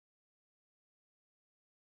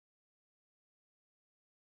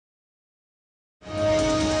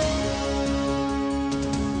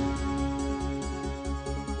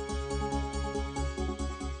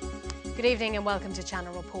Good evening and welcome to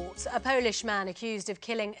Channel Reports. A Polish man accused of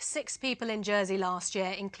killing 6 people in Jersey last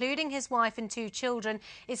year, including his wife and 2 children,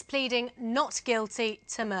 is pleading not guilty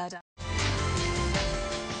to murder.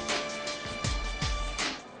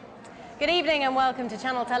 Good evening and welcome to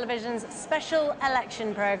Channel Television's special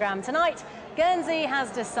election programme. Tonight, Guernsey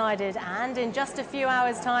has decided, and in just a few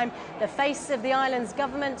hours' time, the face of the island's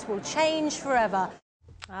government will change forever.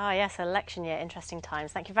 Ah yes, election year, interesting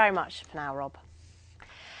times. Thank you very much for now, Rob.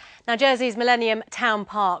 Now, Jersey's Millennium Town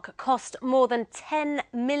Park cost more than £10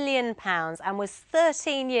 million and was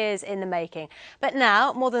 13 years in the making. But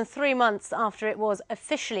now, more than 3 months after it was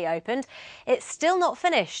officially opened, it's still not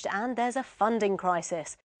finished and there's a funding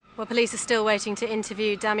crisis. Well, police are still waiting to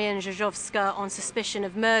interview Damian Żużowska on suspicion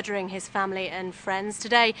of murdering his family and friends.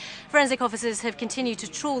 Today, forensic officers have continued to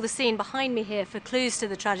trawl the scene behind me here for clues to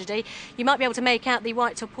the tragedy. You might be able to make out the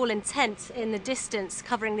white tarpaulin tent in the distance,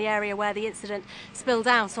 covering the area where the incident spilled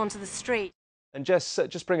out onto the street. And Jess,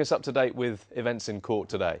 just bring us up to date with events in court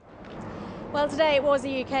today. Well, today it was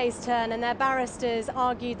the UK's turn, and their barristers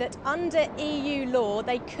argued that under EU law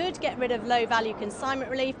they could get rid of low-value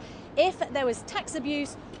consignment relief if there was tax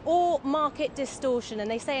abuse or market distortion. And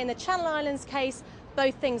they say in the Channel Islands case,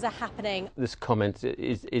 both things are happening. This comment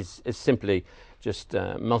is simply just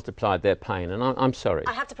multiplied their pain, and I'm sorry.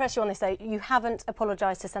 I have to press you on this, though. You haven't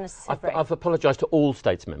apologised to Senator Sivray. I've apologised to all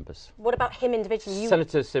States members. What about him individually?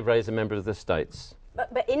 Senator Sivray is a member of the States.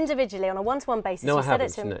 But individually, on a one-to-one basis, no, you I said haven't.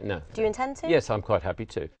 it to him. No. Do you intend to? Yes, I'm quite happy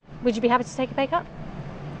to. Would you be happy to take a pay cut?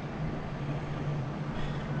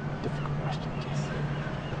 Difficult question, Jess.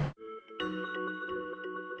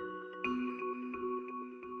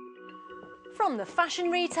 From the fashion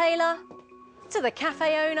retailer to the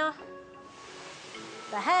cafe owner,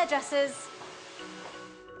 the hairdressers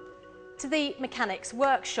to the mechanics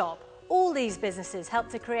workshop. All these businesses help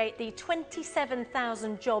to create the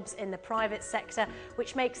 27,000 jobs in the private sector,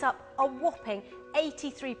 which makes up a whopping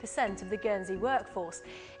 83% of the Guernsey workforce.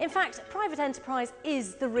 In fact, private enterprise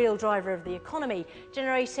is the real driver of the economy,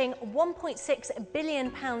 generating £1.6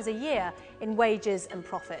 billion a year in wages and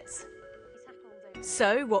profits.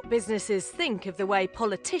 So, what businesses think of the way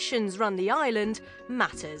politicians run the island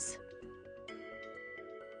matters.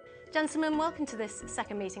 Gentlemen, welcome to this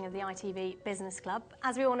second meeting of the ITV Business Club.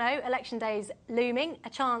 As we all know, election day is looming, a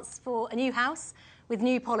chance for a new house with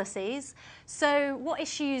new policies. So what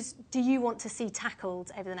issues do you want to see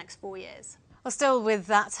tackled over the next 4 years? Well, still with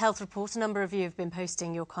that health report, a number of you have been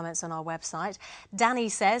posting your comments on our website. Danny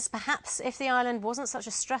says, perhaps if the island wasn't such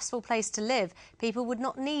a stressful place to live, people would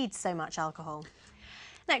not need so much alcohol.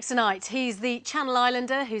 Next tonight, he's the Channel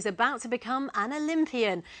Islander who's about to become an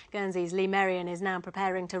Olympian. Guernsey's Lee Merrion is now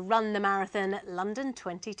preparing to run the marathon London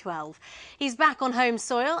 2012. He's back on home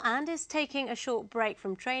soil and is taking a short break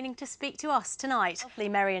from training to speak to us tonight. Lee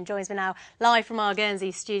Merrion joins me now live from our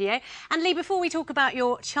Guernsey studio. And Lee, before we talk about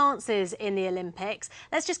your chances in the Olympics,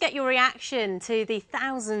 let's just get your reaction to the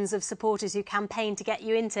thousands of supporters who campaigned to get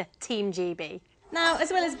you into Team GB. Now,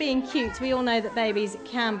 as well as being cute, we all know that babies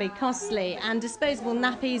can be costly, and disposable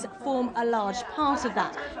nappies form a large part of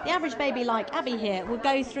that. The average baby like Abby here will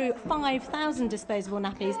go through 5,000 disposable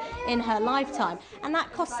nappies in her lifetime, and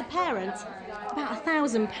that costs a parent about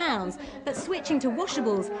 £1,000. But switching to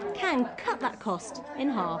washables can cut that cost in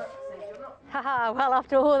half. Haha, well,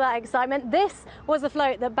 after all that excitement, this was the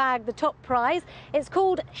float that bagged the top prize. It's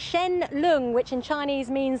called Shen Lung, which in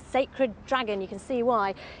Chinese means sacred dragon. You can see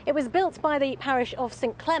why. It was built by the parish of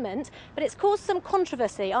St Clement, but it's caused some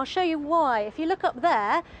controversy. I'll show you why. If you look up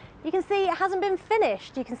there, you can see it hasn't been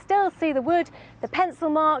finished. You can still see the wood, the pencil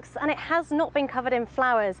marks, and it has not been covered in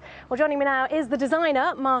flowers. Well, joining me now is the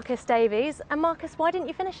designer, Marcus Davies. And Marcus, why didn't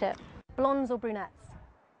you finish it? Blondes or brunettes?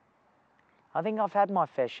 I think I've had my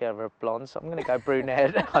fair share of blondes. I'm going to go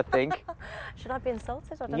brunette, I think. Should I be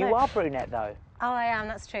insulted? I don't know. You are brunette, though. Oh, I am,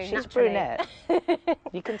 that's true. She's naturally. brunette.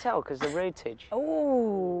 You can tell because the rootage.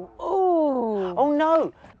 Ooh, ooh. Oh,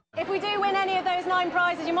 no. If we do win any of those 9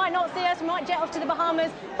 prizes, you might not see us. We might jet off to the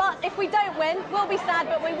Bahamas. But if we don't win, we'll be sad,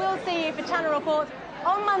 but we will see you for Channel Report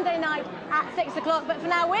on Monday night at 6 o'clock. But for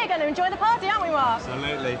now, we're going to enjoy the party, aren't we, Mark?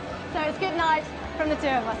 Absolutely. So it's good night from the two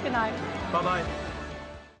of us. Good night. Bye-bye.